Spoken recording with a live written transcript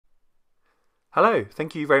Hello,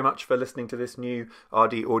 thank you very much for listening to this new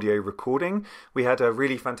RD audio recording. We had a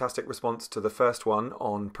really fantastic response to the first one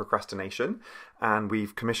on procrastination, and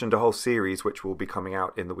we've commissioned a whole series which will be coming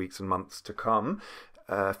out in the weeks and months to come.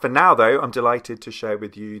 For now, though, I'm delighted to share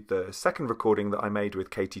with you the second recording that I made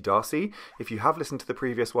with Katie Darcy. If you have listened to the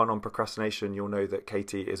previous one on procrastination, you'll know that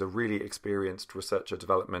Katie is a really experienced researcher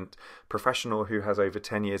development professional who has over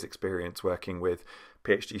 10 years experience working with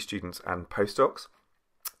PhD students and postdocs.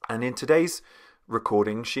 And in today's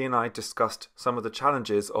recording, she and I discussed some of the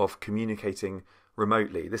challenges of communicating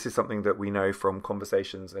remotely. This is something that we know from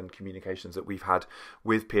conversations and communications that we've had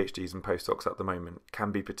with PhDs and postdocs at the moment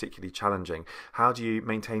can be particularly challenging. How do you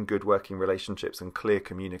maintain good working relationships and clear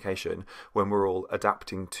communication when we're all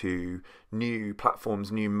adapting to new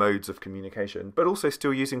platforms, new modes of communication, but also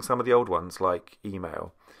still using some of the old ones like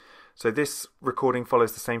email? So this recording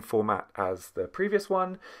follows the same format as the previous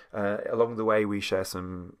one. Along the way, we share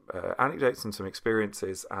some anecdotes and some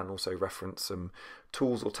experiences and also reference some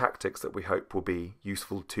tools or tactics that we hope will be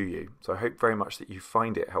useful to you. So I hope very much that you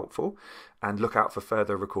find it helpful and look out for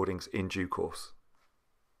further recordings in due course.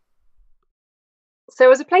 So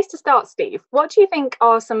as a place to start, Steve, what do you think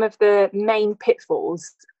are some of the main pitfalls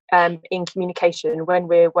in communication when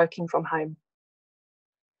we're working from home?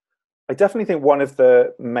 I definitely think one of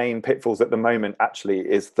the main pitfalls at the moment actually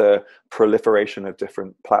is the proliferation of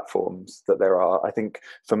different platforms that there are. I think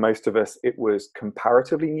for most of us, it was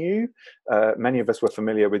comparatively new. Many of us were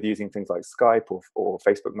familiar with using things like Skype or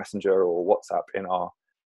Facebook Messenger or WhatsApp in our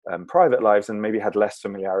private lives, and maybe had less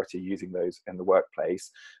familiarity using those in the workplace.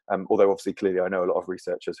 Although obviously, clearly, I know a lot of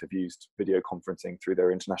researchers have used video conferencing through their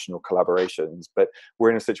international collaborations, but we're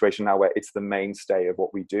in a situation now where it's the mainstay of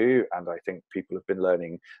what we do. And I think people have been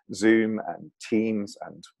learning Zoom and Teams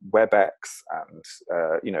and WebEx and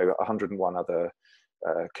 101 other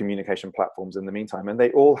communication platforms in the meantime. And they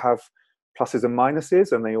all have pluses and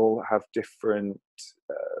minuses, and they all have different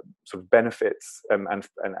sort of benefits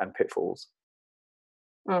and pitfalls.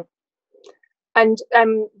 Mm. And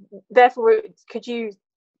therefore, do you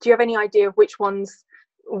have any idea of which ones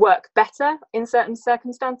work better in certain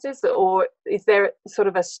circumstances, or is there sort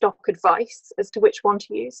of a stock advice as to which one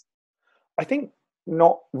to use? I think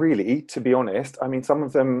not really, to be honest. I mean, some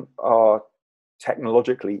of them are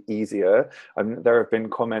technologically easier. There have been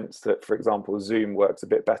comments that, for example, Zoom works a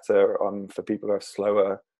bit better for people who have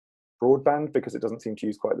slower broadband because it doesn't seem to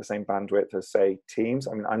use quite the same bandwidth as, say, Teams.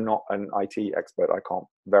 I mean, I'm not an IT expert. I can't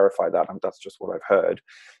verify that. That's just what I've heard.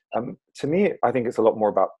 To me, I think it's a lot more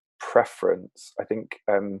about preference. I think,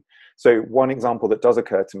 so one example that does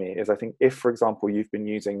occur to me is I think if, for example, you've been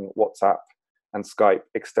using WhatsApp and Skype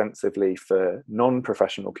extensively for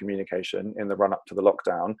non-professional communication in the run-up to the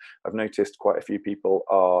lockdown, I've noticed quite a few people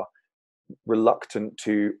are reluctant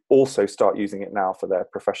to also start using it now for their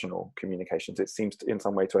professional communications. It seems to, in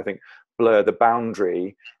some way, to, I think, blur the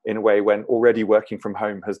boundary in a way when already working from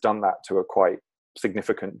home has done that to a quite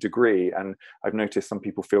significant degree. And I've noticed some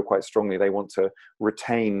people feel quite strongly they want to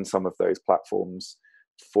retain some of those platforms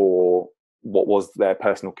for what was their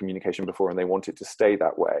personal communication before, and they want it to stay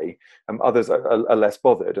that way. Others are less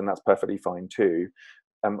bothered, and that's perfectly fine too.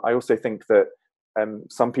 I also think that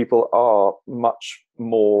some people are much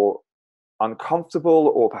more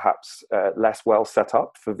uncomfortable or perhaps less well set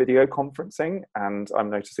up for video conferencing, and I'm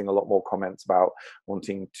noticing a lot more comments about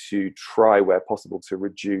wanting to try where possible to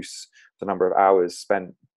reduce the number of hours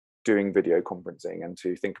spent doing video conferencing and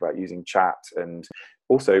to think about using chat and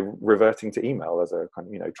also reverting to email as a kind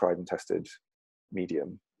of tried and tested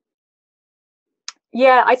medium.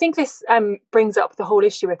 Yeah, I think this brings up the whole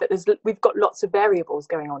issue of that we've got lots of variables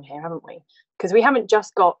going on here, haven't we? Because we haven't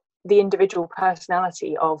just got the individual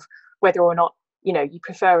personality of whether or not you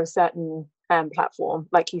prefer a certain platform,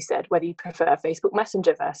 like you said, whether you prefer Facebook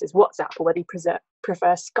Messenger versus WhatsApp, or whether you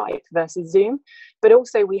prefer Skype versus Zoom, but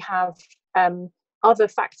also we have other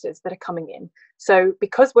factors that are coming in. So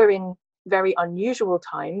because we're in very unusual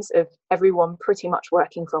times of everyone pretty much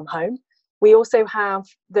working from home, we also have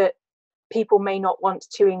that people may not want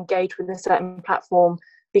to engage with a certain platform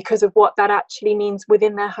because of what that actually means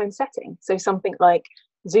within their home setting. So something like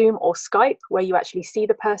Zoom or Skype, where you actually see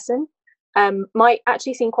the person, might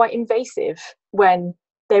actually seem quite invasive when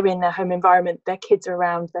they're in their home environment, their kids are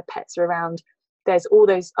around, their pets are around. There's all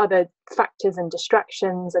those other factors and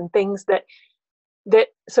distractions and things that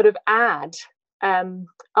sort of add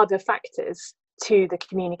other factors to the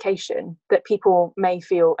communication that people may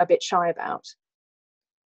feel a bit shy about.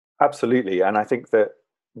 Absolutely. And I think that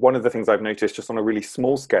one of the things I've noticed just on a really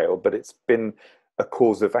small scale, but it's been a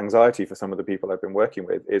cause of anxiety for some of the people I've been working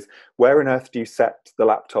with, is where on earth do you set the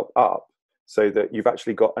laptop up so that you've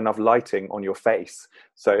actually got enough lighting on your face.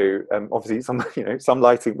 So obviously some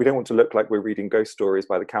lighting, we don't want to look like we're reading ghost stories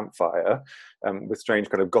by the campfire, with strange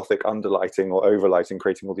kind of gothic underlighting or overlighting,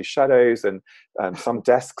 creating all these shadows. And some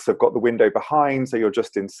desks have got the window behind, so you're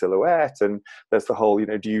just in silhouette. And there's the whole,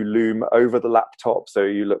 do you loom over the laptop so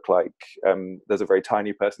you look like there's a very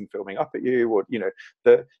tiny person filming up at you? Or,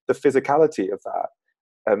 the physicality of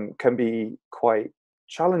that can be quite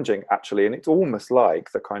challenging, actually. And it's almost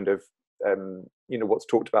like the kind of, what's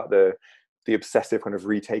talked about, the obsessive kind of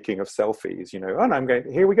retaking of selfies, and I'm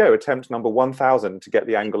going, here we go, attempt number 1000 to get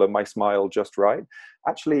the angle of my smile just right.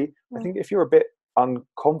 Actually, I think if you're a bit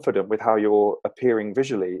unconfident with how you're appearing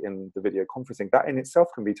visually in the video conferencing, that in itself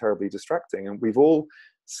can be terribly distracting. And we've all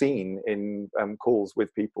seen in calls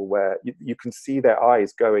with people where you can see their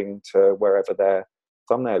eyes going to wherever their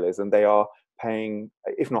thumbnail is, and they are paying,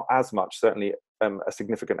 if not as much, certainly a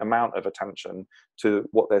significant amount of attention to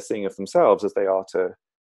what they're seeing of themselves as they are to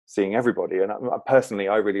seeing everybody. And personally,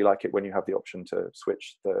 I really like it when you have the option to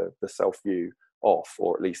switch the self view off,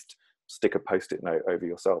 or at least stick a post-it note over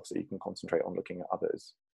yourself so you can concentrate on looking at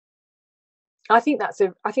others. I think that's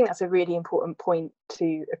a really important point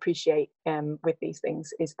to appreciate with these things,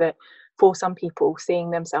 is that for some people, seeing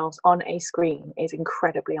themselves on a screen is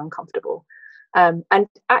incredibly uncomfortable. And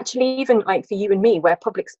actually, even like for you and me, where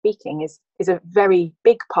public speaking is a very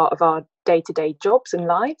big part of our day-to-day jobs and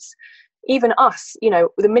lives, even us,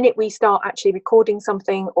 the minute we start actually recording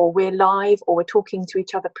something, or we're live, or we're talking to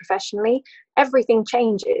each other professionally, everything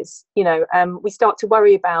changes. We start to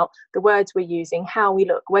worry about the words we're using, how we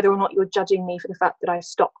look, whether or not you're judging me for the fact that I've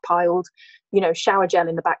stockpiled, shower gel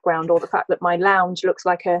in the background, or the fact that my lounge looks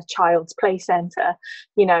like a child's play center.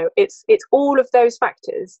 It's all of those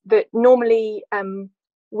factors that normally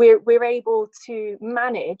we're able to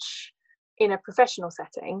manage in a professional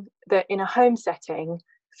setting, that in a home setting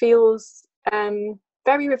feels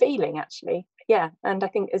very revealing, actually. Yeah. And I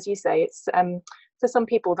think, as you say, it's for some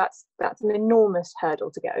people that's an enormous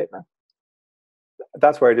hurdle to get over.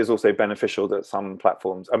 That's where it is also beneficial that some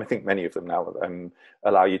platforms, I think many of them now,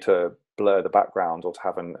 allow you to blur the background or to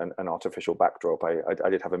have an artificial backdrop. I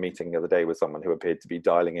did have a meeting the other day with someone who appeared to be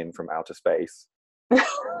dialing in from outer space.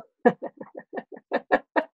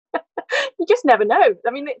 You just never know. I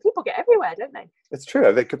mean, people get everywhere, don't they? It's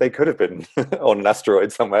true. They could have been on an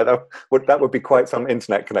asteroid somewhere. That would be quite some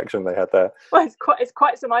internet connection they had there. Well, it's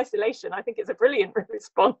quite some isolation. I think it's a brilliant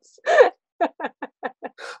response.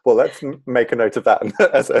 Well, let's make a note of that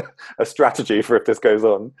as a strategy for if this goes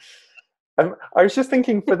on. I was just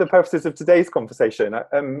thinking, for the purposes of today's conversation,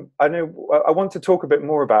 I know I want to talk a bit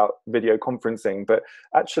more about video conferencing, but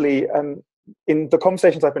actually, in the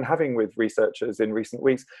conversations I've been having with researchers in recent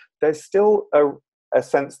weeks, there's still a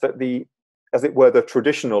sense that as it were, the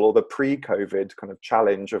traditional or the pre-COVID kind of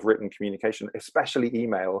challenge of written communication, especially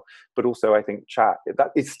email, but also I think chat, that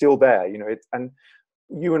is still there. And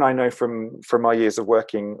you and I know from our years of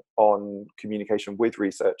working on communication with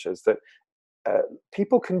researchers that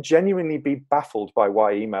people can genuinely be baffled by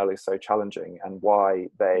why email is so challenging, and why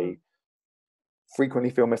they frequently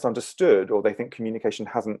feel misunderstood, or they think communication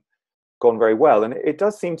hasn't gone very well. And it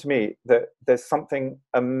does seem to me that there's something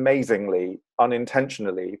amazingly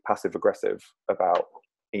unintentionally passive aggressive about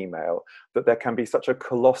email, that there can be such a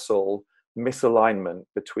colossal misalignment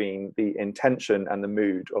between the intention and the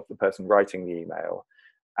mood of the person writing the email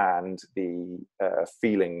and the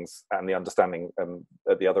feelings and the understanding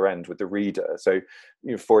at the other end with the reader. So,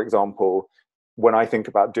 for example, when I think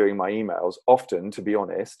about doing my emails, often, to be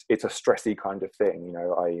honest, it's a stressy kind of thing.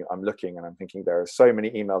 I'm looking and I'm thinking, there are so many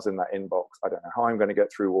emails in that inbox. I don't know how I'm going to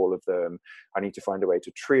get through all of them. I need to find a way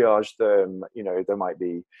to triage them. There might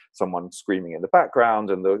be someone screaming in the background,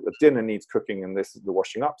 and the dinner needs cooking, and the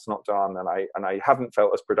washing up's not done. And I haven't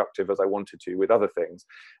felt as productive as I wanted to with other things.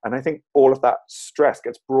 And I think all of that stress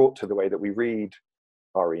gets brought to the way that we read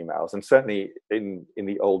our emails. And certainly in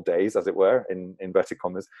the old days, as it were, in inverted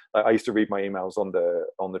commas, I used to read my emails on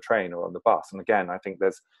the train or on the bus. And again, I think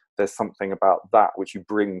there's something about that which you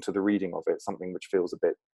bring to the reading of it, something which feels a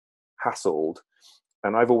bit hassled.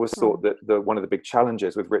 And I've always thought that one of the big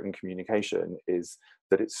challenges with written communication is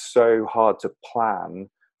that it's so hard to plan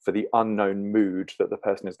for the unknown mood that the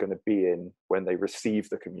person is going to be in when they receive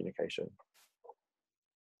the communication.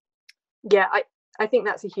 Yeah, I think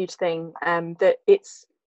that's a huge thing, that it's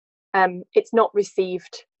not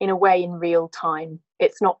received in a way in real time.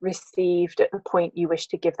 It's not received at the point you wish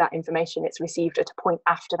to give that information. It's received at a point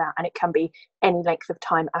after that, and it can be any length of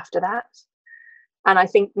time after that. And I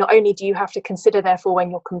think not only do you have to consider, therefore,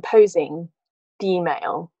 when you're composing the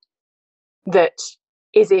email, that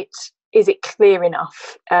is it is it clear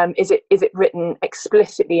enough? Is it written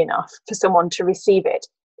explicitly enough for someone to receive it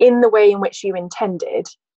in the way in which you intended,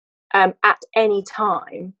 at any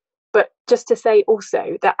time? But just to say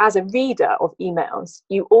also that as a reader of emails,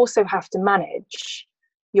 you also have to manage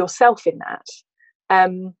yourself in that.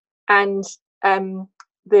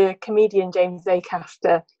 The comedian James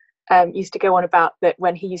Acaster used to go on about that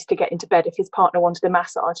when he used to get into bed, if his partner wanted a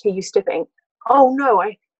massage, he used to think, oh no,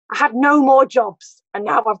 I had no more jobs and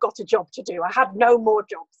now I've got a job to do. I had no more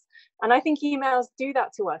jobs. And I think emails do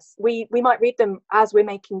that to us. We might read them as we're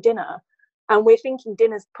making dinner, and we're thinking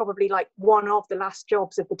dinner's probably like one of the last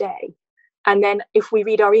jobs of the day. And then if we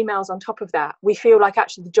read our emails on top of that, we feel like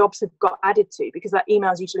actually the jobs have got added to, because that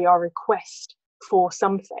email is usually our request for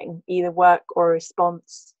something, either work or a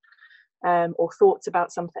response, or thoughts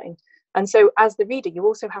about something. And so as the reader, you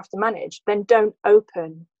also have to manage, then don't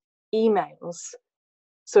open emails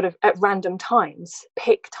sort of at random times.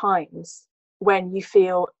 Pick times when you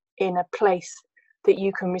feel in a place that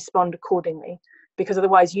you can respond accordingly, because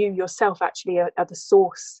otherwise you yourself actually are the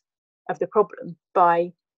source of the problem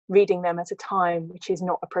by reading them at a time which is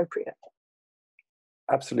not appropriate.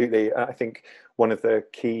 Absolutely. I think one of the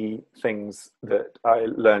key things that I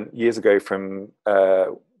learned years ago from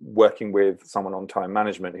working with someone on time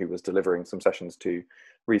management who was delivering some sessions to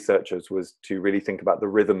researchers was to really think about the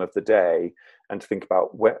rhythm of the day, and to think about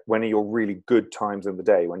when are your really good times in the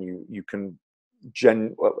day when you can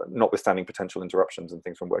notwithstanding potential interruptions and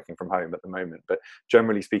things from working from home at the moment, but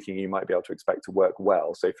generally speaking, you might be able to expect to work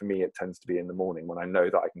well. So for me, it tends to be in the morning when I know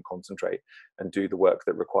that I can concentrate and do the work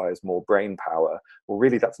that requires more brain power. Well,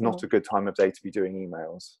 really, that's not a good time of day to be doing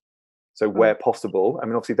emails. So where possible, I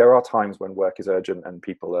mean, obviously there are times when work is urgent and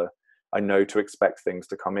people are, I know to expect things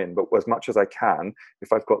to come in, but as much as I can,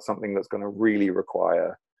 if I've got something that's going to really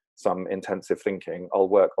require some intensive thinking, I'll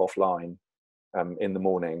work offline in the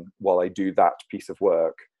morning while I do that piece of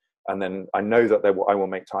work. And then I know that I will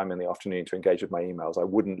make time in the afternoon to engage with my emails. I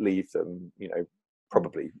wouldn't leave them,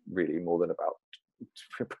 probably really more than about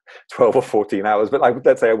 12 or 14 hours, but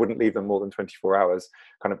let's say I wouldn't leave them more than 24 hours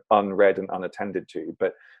kind of unread and unattended to,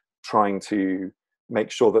 but trying to make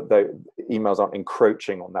sure that the emails aren't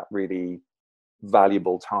encroaching on that really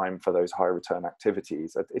valuable time for those high return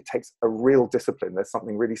activities. It takes a real discipline. There's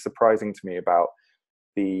something really surprising to me about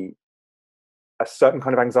a certain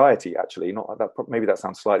kind of anxiety, actually, not that, maybe that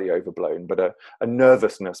sounds slightly overblown, but a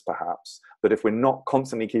nervousness perhaps, that if we're not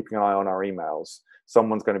constantly keeping an eye on our emails,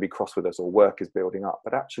 someone's going to be cross with us or work is building up.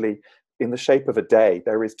 But actually, in the shape of a day,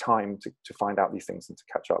 there is time to find out these things and to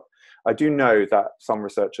catch up. I do know that some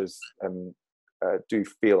researchers do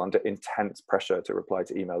feel under intense pressure to reply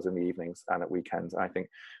to emails in the evenings and at weekends. And I think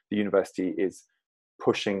the university is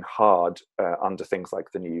pushing hard under things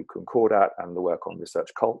like the new Concordat and the work on research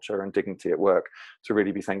culture and dignity at work to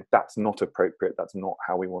really be saying that's not appropriate, that's not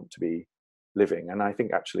how we want to be living. And I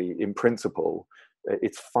think actually in principle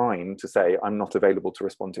it's fine to say I'm not available to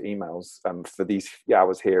respond to emails for these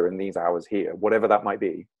hours here and these hours here, whatever that might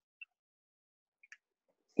be.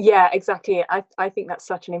 Yeah, exactly. I think that's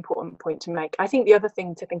such an important point to make. I think the other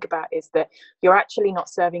thing to think about is that you're actually not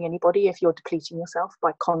serving anybody if you're depleting yourself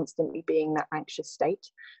by constantly being in that anxious state.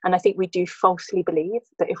 And I think we do falsely believe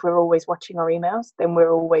that if we're always watching our emails, then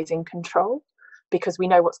we're always in control because we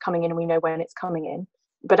know what's coming in and we know when it's coming in.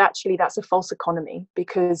 But actually, that's a false economy,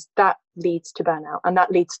 because that leads to burnout, and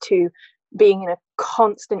that leads to being in a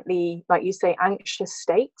constantly, like you say, anxious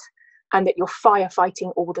state, and that you're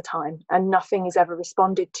firefighting all the time and nothing is ever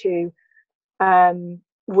responded to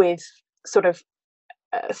with sort of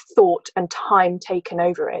thought and time taken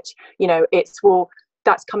over it. It's, well,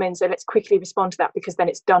 that's come in, so let's quickly respond to that because then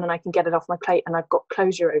it's done and I can get it off my plate and I've got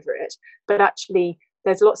closure over it. But actually,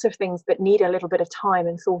 there's lots of things that need a little bit of time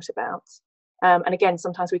and thought about. And again,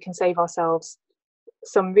 sometimes we can save ourselves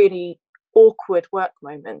some really awkward work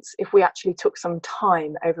moments if we actually took some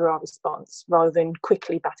time over our response rather than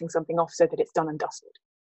quickly batting something off so that it's done and dusted.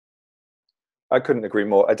 I couldn't agree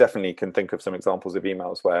more. I definitely can think of some examples of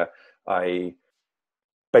emails where I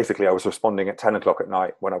was responding at 10 o'clock at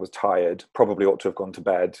night when I was tired, probably ought to have gone to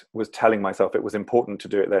bed, was telling myself it was important to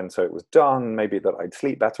do it then so it was done, maybe that I'd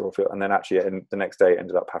sleep better or feel, and then actually the next day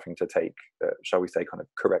ended up having to take, shall we say, kind of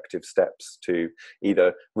corrective steps to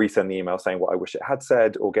either resend the email saying what I wish it had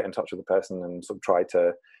said or get in touch with the person and sort of try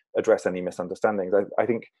to address any misunderstandings. I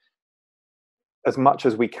think as much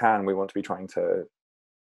as we can, we want to be trying to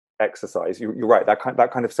exercise. You're right, that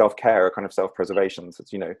kind of self-care or kind of self-preservation. So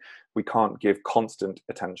we can't give constant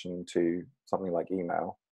attention to something like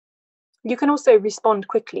email. You can also respond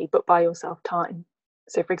quickly but buy yourself time.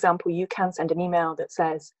 So for example, you can send an email that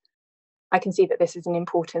says, I can see that this is an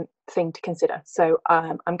important thing to consider. So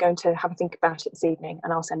I'm going to have a think about it this evening,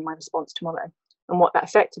 and I'll send my response tomorrow. And what that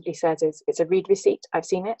effectively says is, it's a read receipt. I've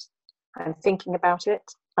seen it. I'm thinking about it,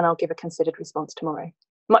 and I'll give a considered response tomorrow.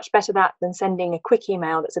 Much better that than sending a quick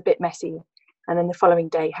email that's a bit messy, and then the following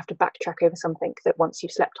day you have to backtrack over something that once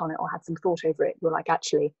you've slept on it or had some thought over it, you're like,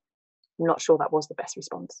 actually, I'm not sure that was the best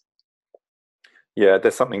response. Yeah,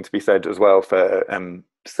 there's something to be said as well for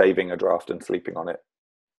saving a draft and sleeping on it.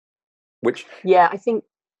 Which, yeah, I think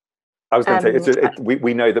I was going to say,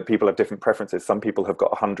 we know that people have different preferences. Some people have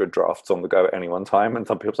got 100 drafts on the go at any one time, and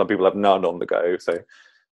some people have none on the go. So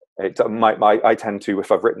I tend to,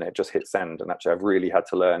 if I've written it, just hit send. And actually, I've really had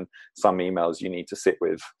to learn some emails you need to sit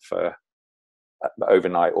with for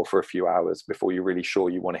overnight or for a few hours before you're really sure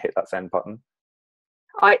you want to hit that send button.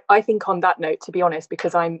 I think on that note, to be honest,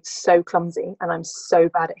 because I'm so clumsy and I'm so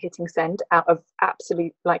bad at hitting send out of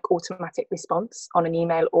absolute like automatic response on an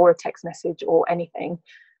email or a text message or anything,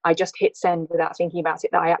 I just hit send without thinking about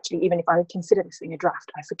it. That I actually, even if I would consider this thing a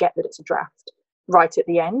draft, I forget that it's a draft right at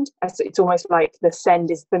the end. It's almost like the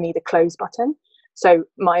send is for me the close button. So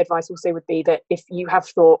my advice also would be that if you have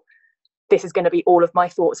thought, this is going to be all of my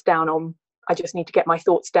thoughts down on, I just need to get my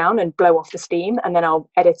thoughts down and blow off the steam, and then I'll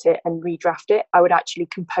edit it and redraft it, I would actually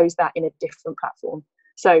compose that in a different platform.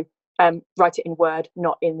 So write it in Word,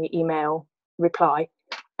 not in the email reply,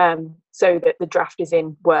 so that the draft is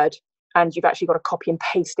in Word and you've actually got to copy and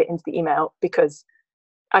paste it into the email, because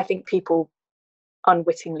I think people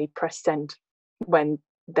unwittingly press send when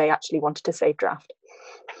they actually wanted to save draft.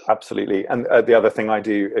 Absolutely. And the other thing I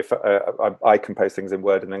do, if I compose things in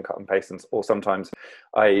Word and then cut and paste, or sometimes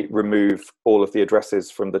I remove all of the addresses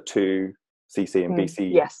from the two CC and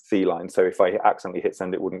BC lines. So if I accidentally hit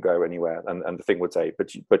send, it wouldn't go anywhere, and the thing would say,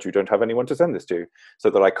 but you don't have anyone to send this to, so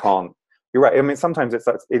that I can't. You're right. I mean, sometimes it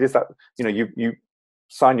is that, you know, you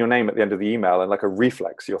sign your name at the end of the email, and like a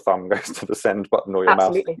reflex, your thumb goes to the send button or your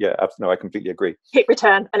mouse. Yeah, no, I completely agree. Hit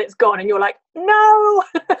return and it's gone, and you're like, no,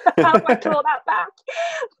 how do I claw that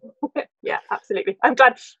back? Yeah, absolutely. I'm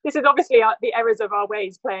glad. This is obviously the errors of our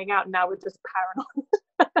ways playing out, and now we're just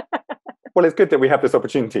paranoid. Well, it's good that we have this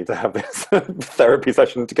opportunity to have this therapy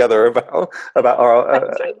session together about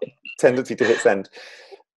our tendency to hit send.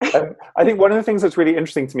 I think one of the things that's really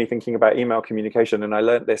interesting to me thinking about email communication, and I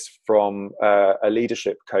learned this from a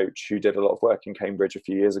leadership coach who did a lot of work in Cambridge a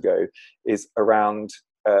few years ago, is around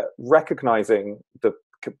recognizing the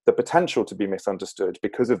potential to be misunderstood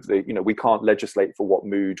because of the, you know, we can't legislate for what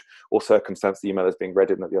mood or circumstance the email is being read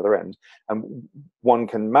in at the other end. And one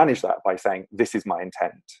can manage that by saying, this is my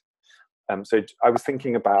intent. So I was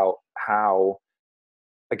thinking about how,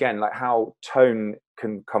 again, like how tone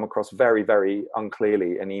can come across very, very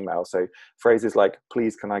unclearly in email. So phrases like,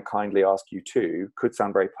 please, can I kindly ask you to, could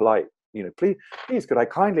sound very polite. You know, please, could I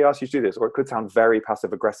kindly ask you to do this? Or it could sound very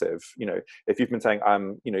passive aggressive. You know, if you've been saying,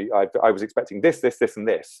 you know, I was expecting this, and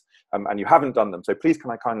this, and you haven't done them. So please, can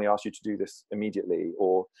I kindly ask you to do this immediately?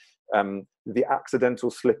 Or the accidental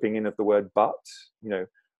slipping in of the word but, you know,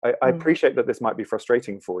 I appreciate that this might be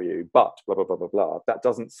frustrating for you, but blah, blah, blah, blah, blah. That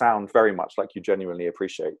doesn't sound very much like you genuinely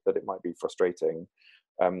appreciate that it might be frustrating.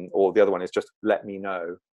 Or the other one is just let me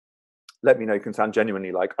know. Let me know can sound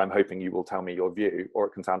genuinely like, I'm hoping you will tell me your view, or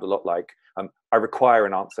it can sound a lot like, I require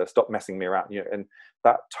an answer, stop messing me around. You know, and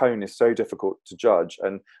that tone is so difficult to judge.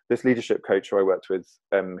 And this leadership coach who I worked with,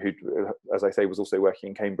 who, as I say, was also working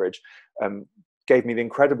in Cambridge, gave me the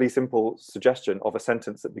incredibly simple suggestion of a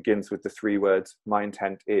sentence that begins with the three words, my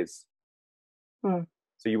intent is. So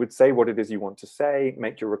you would say what it is you want to say,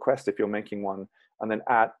 make your request if you're making one, and then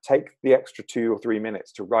take the extra 2 or 3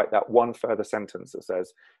 minutes to write that one further sentence that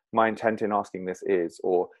says, my intent in asking this is,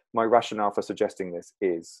 or my rationale for suggesting this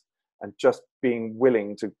is. And just being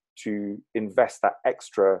willing to invest that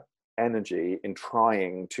extra energy in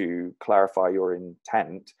trying to clarify your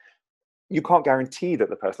intent. You can't guarantee that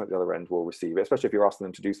the person at the other end will receive it, especially if you're asking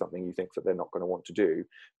them to do something you think that they're not going to want to do.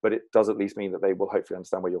 But it does at least mean that they will hopefully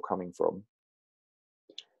understand where you're coming from.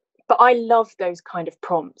 But I love those kind of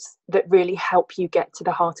prompts that really help you get to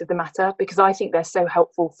the heart of the matter, because I think they're so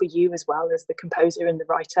helpful for you as well as the composer and the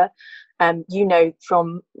writer. You know,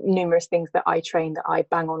 from numerous things that I train, that I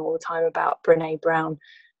bang on all the time about Brené Brown,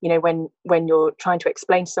 you know, when you're trying to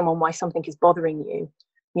explain to someone why something is bothering you,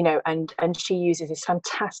 you know, and she uses this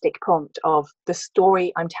fantastic prompt of, the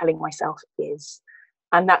story I'm telling myself is.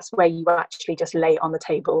 And that's where you actually just lay on the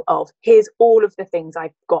table of, here's all of the things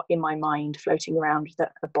I've got in my mind floating around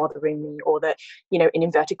that are bothering me, or that, you know, in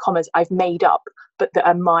inverted commas, I've made up, but that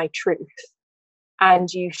are my truth.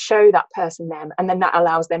 And you show that person them, and then that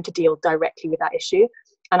allows them to deal directly with that issue.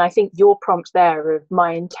 And I think your prompt there of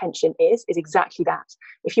my intention is exactly that.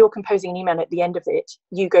 If you're composing an email, at the end of it,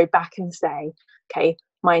 you go back and say, okay,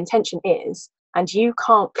 my intention is, and you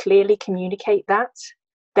can't clearly communicate that,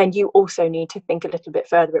 then you also need to think a little bit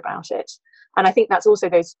further about it. And I think that's also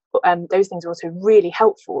those things are also really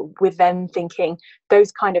helpful with them thinking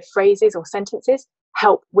those kind of phrases or sentences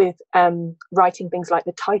help with writing things like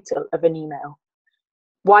the title of an email.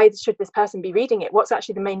 Why should this person be reading it? What's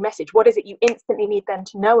actually the main message? What is it you instantly need them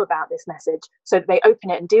to know about this message so that they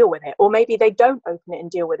open it and deal with it? Or maybe they don't open it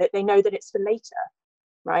and deal with it. They know that it's for later,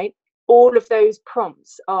 right? All of those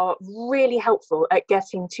prompts are really helpful at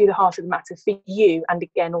getting to the heart of the matter for you, and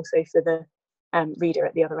again also for the reader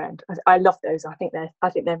at the other end. I love those. I think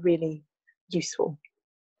they're really useful.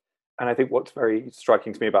 And I think what's very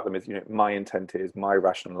striking to me about them is, my intent is, my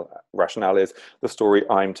rationale is, the story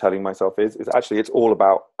I'm telling myself is actually, it's all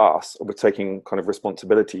about us. We're taking kind of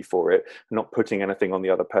responsibility for it, not putting anything on the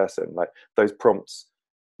other person. Like, those prompts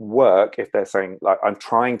work if they're saying, like, I'm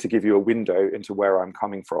trying to give you a window into where I'm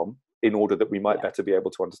coming from in order that we might better be able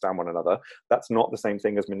to understand one another. That's not the same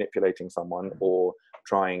thing as manipulating someone or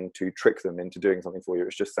trying to trick them into doing something for you.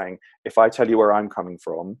 It's just saying, if I tell you where I'm coming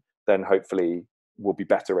from, then hopefully we'll be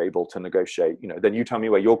better able to negotiate. Then you tell me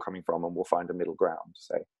where you're coming from and we'll find a middle ground.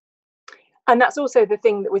 So, and that's also the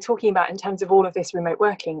thing that we're talking about in terms of all of this remote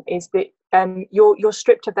working, is that you're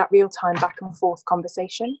stripped of that real-time back and forth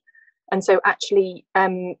conversation. And so actually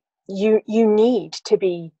you need to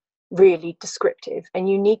be really descriptive, and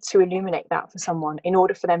you need to illuminate that for someone in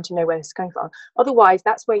order for them to know where this is coming from. Otherwise,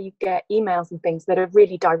 that's where you get emails and things that are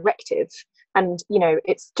really directive, and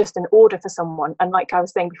it's just an order for someone, and like I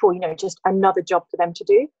was saying before, just another job for them to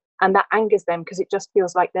do, and that angers them because it just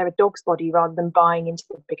feels like they're a dog's body rather than buying into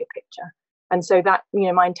the bigger picture. And so that,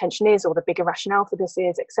 my intention is, or the bigger rationale for this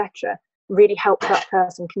is, etc., really helps that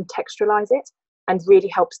person contextualize it, and really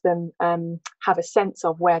helps them have a sense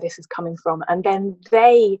of where this is coming from, and then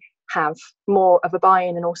they have more of a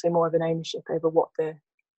buy-in and also more of an ownership over what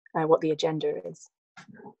the agenda is.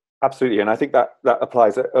 Absolutely, and I think that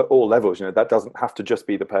applies at all levels. That doesn't have to just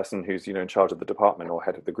be the person who's in charge of the department or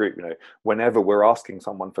head of the group. Whenever we're asking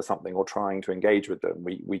someone for something or trying to engage with them,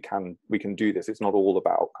 we can do this. It's not all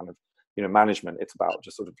about kind of management. It's about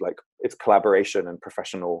just sort of like, it's collaboration and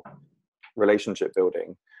professional relationship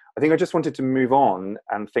building. I think I just wanted to move on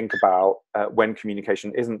and think about when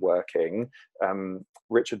communication isn't working.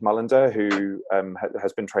 Richard Mullender, who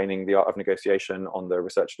has been training the art of negotiation on the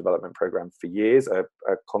research and development program for years, a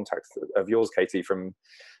contact of yours, Katie, from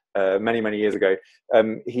many years ago,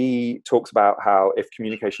 he talks about how if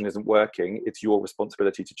communication isn't working, it's your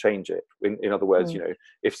responsibility to change it. In other words,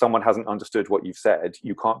 if someone hasn't understood what you've said,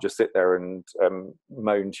 you can't just sit there and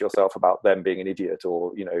moan to yourself about them being an idiot,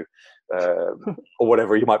 or or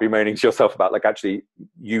whatever you might be moaning to yourself about. Like, actually,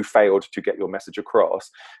 you failed to get your message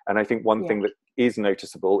across. And I think one thing that is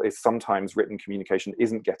noticeable is sometimes written communication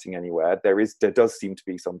isn't getting anywhere. There does seem to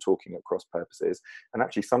be some talking at cross purposes, and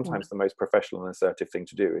actually sometimes the most professional and assertive thing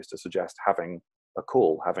to do is to suggest having a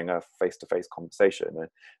call, having a face-to-face conversation.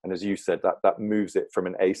 And as you said, that moves it from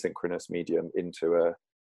an asynchronous medium into a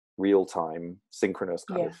real-time synchronous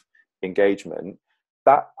kind of engagement.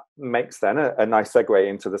 That makes then a nice segue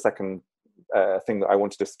into the second thing that I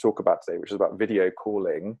wanted us to talk about today, which is about video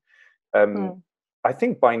calling. I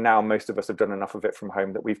think by now most of us have done enough of it from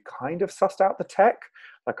home that we've kind of sussed out the tech.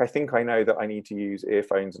 Like, I think I know that I need to use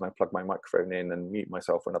earphones, and I plug my microphone in and mute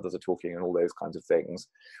myself when others are talking and all those kinds of things.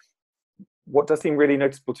 What does seem really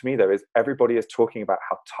noticeable to me, though, is everybody is talking about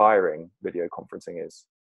how tiring video conferencing is.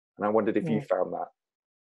 And I wondered if you found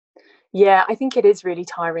that. Yeah, I think it is really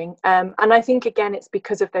tiring. And I think, again, it's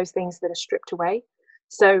because of those things that are stripped away.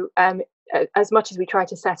 So as much as we try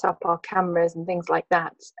to set up our cameras and things like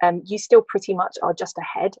that, you still pretty much are just a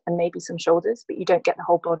head and maybe some shoulders, but you don't get the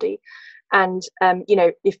whole body. And,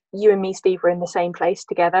 if you and me, Steve, were in the same place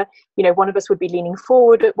together, one of us would be leaning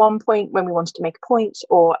forward at one point when we wanted to make a point,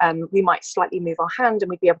 or we might slightly move our hand and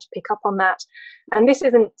we'd be able to pick up on that. And this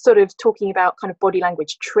isn't sort of talking about kind of body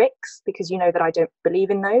language tricks, because you know that I don't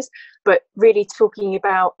believe in those, but really talking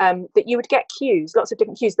about that you would get cues, lots of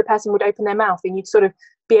different cues. The person would open their mouth and you'd sort of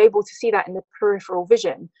be able to see that in the peripheral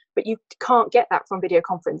vision, but you can't get that from video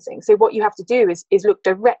conferencing. So what you have to do is look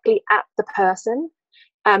directly at the person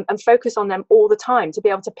and focus on them all the time to be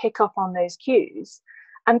able to pick up on those cues.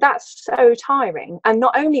 And that's so tiring. And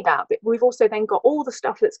not only that, but we've also then got all the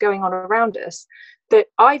stuff that's going on around us that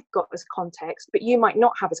I've got as context, but you might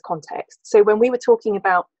not have as context. So when we were talking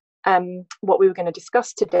about what we were going to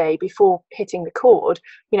discuss today before hitting record,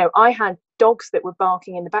 I had dogs that were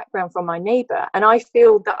barking in the background from my neighbour, and I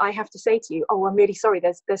feel that I have to say to you, oh, I'm really sorry,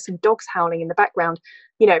 there's some dogs howling in the background,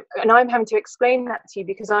 you know, and I'm having to explain that to you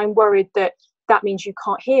because I'm worried that means you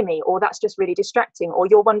can't hear me, or that's just really distracting, or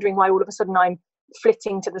you're wondering why all of a sudden I'm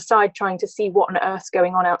flitting to the side trying to see what on earth's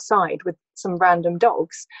going on outside with some random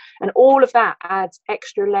dogs. And all of that adds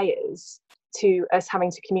extra layers to us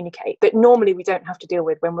having to communicate that normally we don't have to deal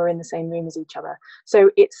with when we're in the same room as each other.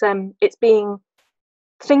 So it's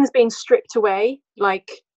things being stripped away,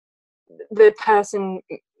 like the person's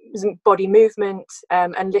body movement,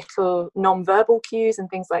 and little non-verbal cues and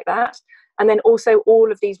things like that. And then also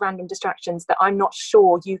all of these random distractions that I'm not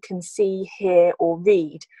sure you can see, hear, or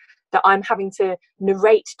read, that I'm having to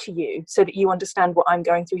narrate to you so that you understand what I'm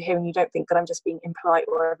going through here and you don't think that I'm just being impolite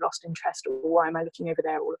or I've lost interest or why am I looking over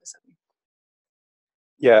there all of a sudden.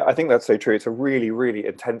 Yeah, I think that's so true. It's a really, really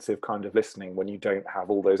intensive kind of listening when you don't have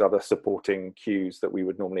all those other supporting cues that we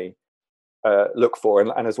would normally look for.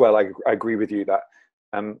 And as well, I agree with you that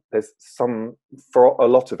there's some, for a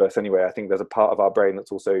lot of us anyway, I think there's a part of our brain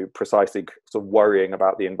that's also precisely sort of worrying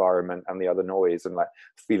about the environment and the other noise, and like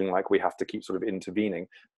feeling like we have to keep sort of intervening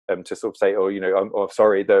to sort of say, oh, you know, oh,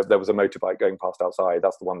 sorry, there was a motorbike going past outside.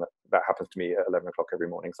 That's the one that happens to me at 11 o'clock every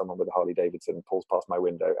morning. Someone with a Harley Davidson pulls past my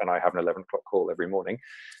window and I have an 11 o'clock call every morning.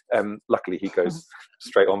 Luckily he goes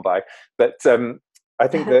straight on by. But I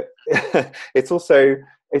think that it's also,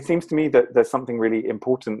 it seems to me that there's something really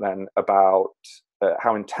important then about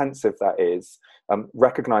how intensive that is.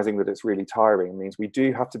 Recognizing that it's really tiring means we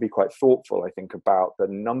do have to be quite thoughtful, I think, about the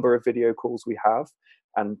number of video calls we have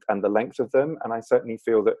and the length of them. And I certainly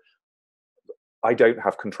feel that I don't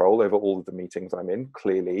have control over all of the meetings I'm in,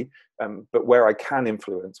 clearly, but where I can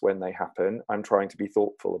influence when they happen, I'm trying to be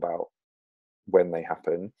thoughtful about when they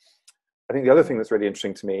happen. I think the other thing that's really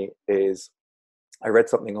interesting to me is I read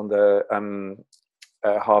something on the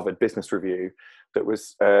Harvard Business Review that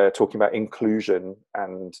was talking about inclusion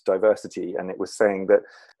and diversity, and it was saying that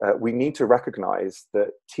we need to recognize that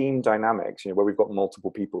team dynamics, you know, where we've got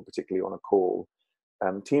multiple people, particularly on a call,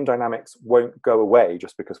 team dynamics won't go away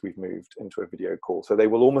just because we've moved into a video call. So they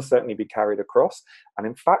will almost certainly be carried across, and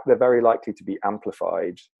in fact they're very likely to be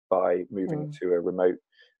amplified by moving to a remote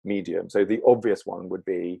medium. So the obvious one would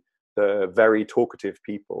be the very talkative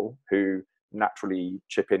people who naturally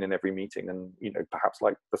chip in every meeting and, you know, perhaps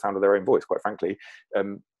like the sound of their own voice, quite frankly.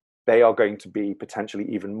 They are going to be potentially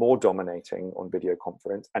even more dominating on video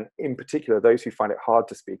conference, and in particular those who find it hard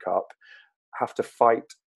to speak up have to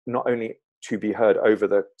fight not only to be heard over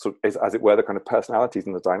the sort of, as it were, the kind of personalities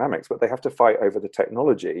and the dynamics, but they have to fight over the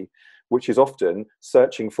technology, which is often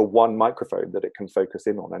searching for one microphone that it can focus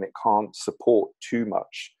in on, and it can't support too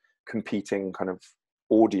much competing kind of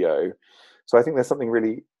audio. So I think there's something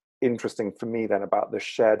really interesting for me then about the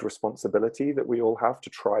shared responsibility that we all have to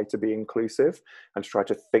try to be inclusive and to try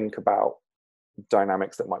to think about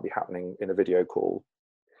dynamics that might be happening in a video call.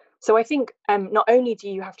 So I think not only do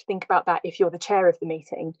you have to think about that if you're the chair of the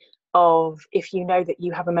meeting, of if you know that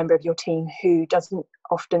you have a member of your team who doesn't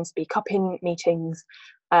often speak up in meetings,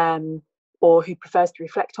 or who prefers to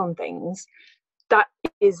reflect on things, that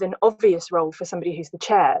is an obvious role for somebody who's the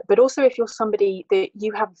chair. But also if you're somebody that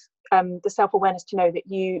you have the self-awareness to know that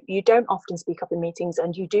you don't often speak up in meetings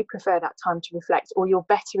and you do prefer that time to reflect, or you're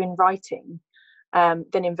better in writing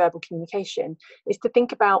than in verbal communication, is to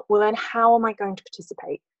think about, well, then how am I going to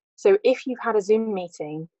participate? So if you've had a Zoom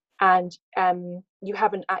meeting and you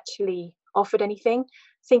haven't actually offered anything,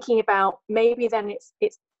 thinking about maybe then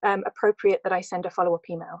it's appropriate that I send a follow-up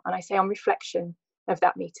email and I say, on reflection of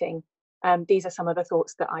that meeting, these are some of the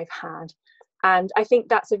thoughts that I've had. And I think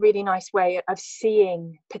that's a really nice way of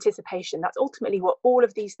seeing participation. That's ultimately what all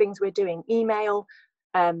of these things we're doing, email,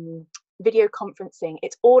 video conferencing,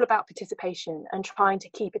 it's all about participation and trying to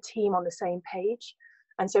keep a team on the same page.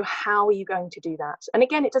 And so how are you going to do that? And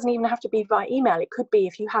again, it doesn't even have to be via email. It could be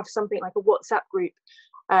if you have something like a WhatsApp group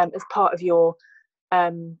as part of your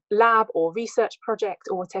lab or research project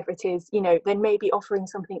or whatever it is, you know, then maybe offering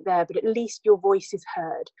something there, but at least your voice is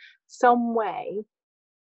heard some way.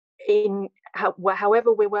 In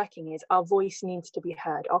however we're working is, our voice needs to be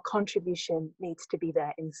heard, our contribution needs to be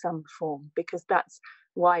there in some form, because that's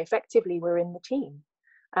why effectively we're in the team.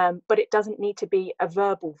 But it doesn't need to be a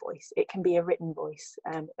verbal voice. It can be a written voice,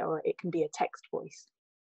 or it can be a text voice.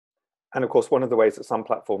 And of course, one of the ways that some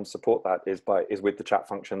platforms support that is with the chat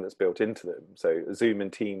function that's built into them. So Zoom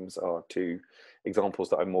and Teams are two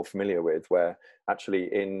examples that I'm more familiar with, where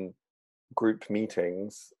actually in group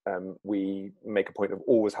meetings, we make a point of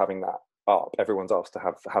always having that up. Everyone's asked to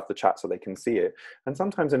have the chat so they can see it. And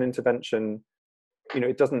sometimes an intervention, you know,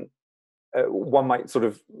 it doesn't, one might sort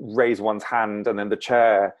of raise one's hand and then the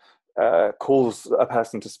chair calls a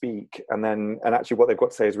person to speak, and actually what they've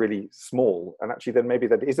got to say is really small, and actually then maybe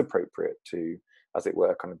that is appropriate to, as it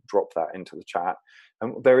were, kind of drop that into the chat.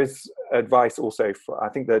 And there is advice also for, I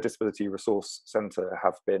think the Disability Resource Centre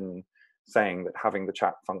have been saying that having the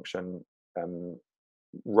chat function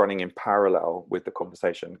running in parallel with the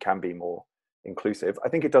conversation can be more inclusive. I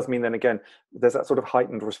think it does mean then again there's that sort of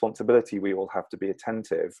heightened responsibility. We all have to be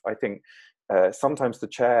attentive. I think sometimes the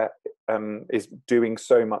chair is doing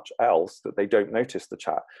so much else that they don't notice the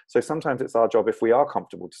chat. So sometimes it's our job, if we are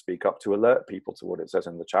comfortable to speak up, to alert people to what it says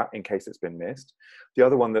in the chat in case it's been missed. The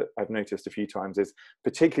other one that I've noticed a few times is,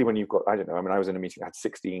 particularly when you've got, I don't know, I mean, I was in a meeting, I had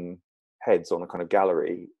 16 heads on a kind of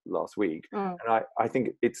gallery last week, and I think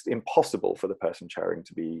it's impossible for the person chairing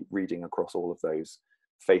to be reading across all of those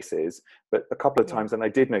faces. But a couple of times, and I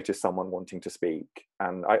did notice someone wanting to speak,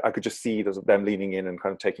 and I could just see them leaning in and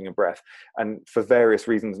kind of taking a breath, and for various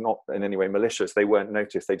reasons, not in any way malicious, they weren't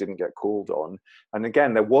noticed, they didn't get called on. And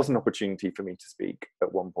again, there was an opportunity for me to speak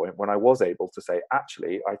at one point when I was able to say,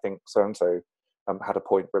 actually, I think so and so had a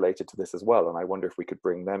point related to this as well, and I wonder if we could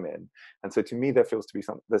bring them in. And so to me there feels to be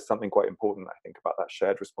there's something quite important, I think, about that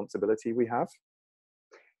shared responsibility we have.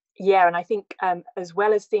 Yeah, and I think as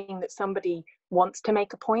well as seeing that somebody wants to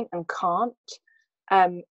make a point and can't,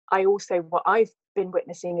 I also, what I've been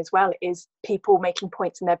witnessing as well is people making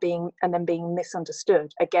points and then being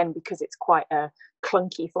misunderstood, again because it's quite a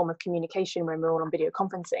clunky form of communication when we're all on video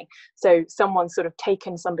conferencing. So someone's sort of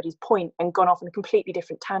taken somebody's point and gone off on a completely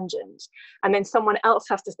different tangent, and then someone else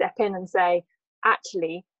has to step in and say,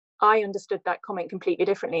 actually, I understood that comment completely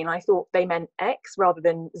differently and I thought they meant X rather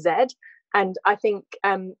than Z. And I think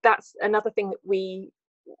that's another thing that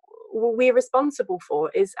we're responsible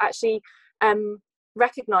for, is actually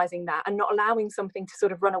recognizing that and not allowing something to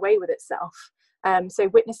sort of run away with itself. So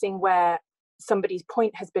witnessing where somebody's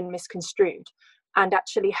point has been misconstrued and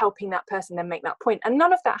actually helping that person then make that point. And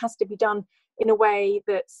none of that has to be done in a way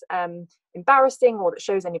that's embarrassing or that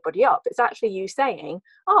shows anybody up. It's actually you saying,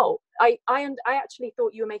 oh, I actually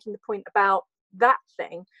thought you were making the point about that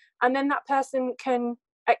thing. And then that person can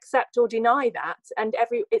accept or deny that, and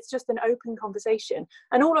it's just an open conversation,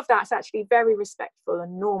 and all of that's actually very respectful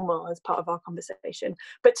and normal as part of our conversation.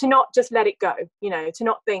 But to not just let it go, to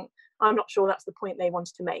not think, I'm not sure that's the point they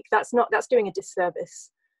wanted to make, that's doing a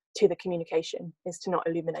disservice to the communication, is to not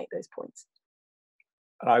illuminate those points.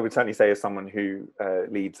 And I would certainly say, as someone who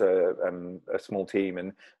leads a small team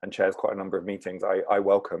and chairs quite a number of meetings, I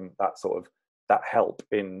welcome that sort of that help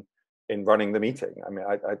in running the meeting. I mean,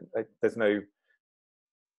 I there's no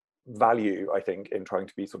value, I think, in trying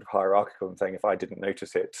to be sort of hierarchical and saying, if I didn't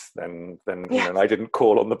notice it, then and I didn't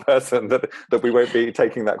call on the person, that we won't be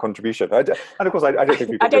taking that contribution. And of course, I don't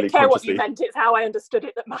think people I don't really care consciously... what you meant, it's how I understood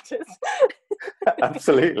it that matters.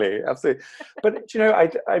 Absolutely. But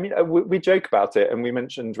I mean, we joke about it, and we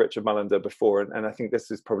mentioned Richard Mullender before, and I think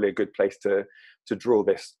this is probably a good place to draw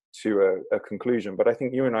this to a conclusion. But I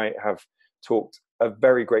think you and I have talked a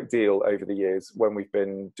very great deal over the years when we've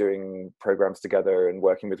been doing programs together and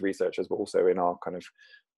working with researchers, but also in our kind of,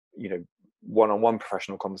 one-on-one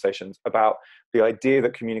professional conversations, about the idea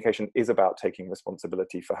that communication is about taking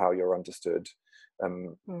responsibility for how you're understood.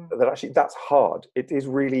 That actually, that's hard. It is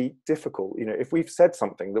really difficult. If we've said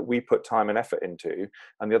something that we put time and effort into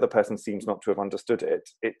and the other person seems not to have understood it,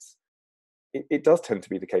 it does tend to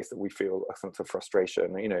be the case that we feel a sense of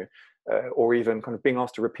frustration, or even kind of being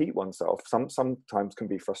asked to repeat oneself. Sometimes can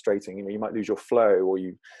be frustrating. You might lose your flow, or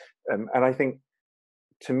and I think,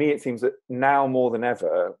 to me, it seems that now more than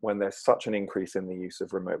ever, when there's such an increase in the use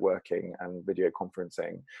of remote working and video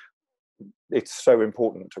conferencing, it's so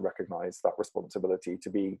important to recognize that responsibility, to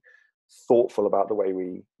be thoughtful about the way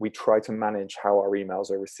we try to manage how our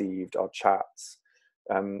emails are received, our chats,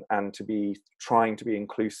 and to be trying to be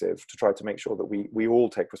inclusive, to try to make sure that we all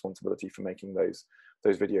take responsibility for making those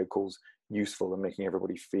video calls useful and making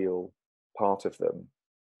everybody feel part of them.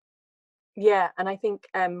 Yeah, and I think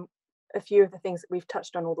a few of the things that we've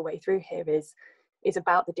touched on all the way through here is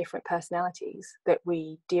about the different personalities that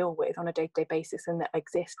we deal with on a day-to-day basis and that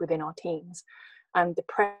exist within our teams, and the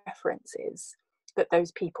preferences that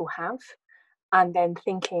those people have, and then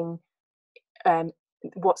thinking,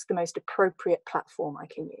 what's the most appropriate platform I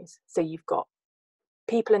can use? So you've got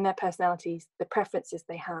people and their personalities, the preferences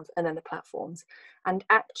they have, and then the platforms. And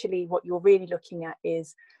actually what you're really looking at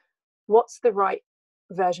is, what's the right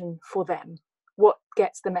version for them? What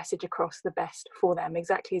gets the message across the best for them?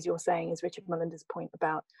 Exactly as you're saying, is Richard Mullender's point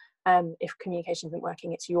about if communication isn't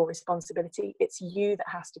working, it's your responsibility. It's you that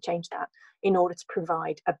has to change that in order to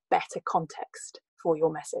provide a better context for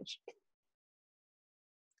your message.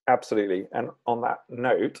 Absolutely. And on that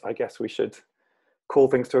note, I guess we should call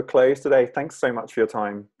things to a close today. Thanks so much for your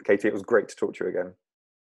time, Katie. It was great to talk to you again.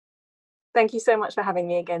 Thank you so much for having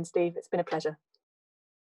me again, Steve. It's been a pleasure.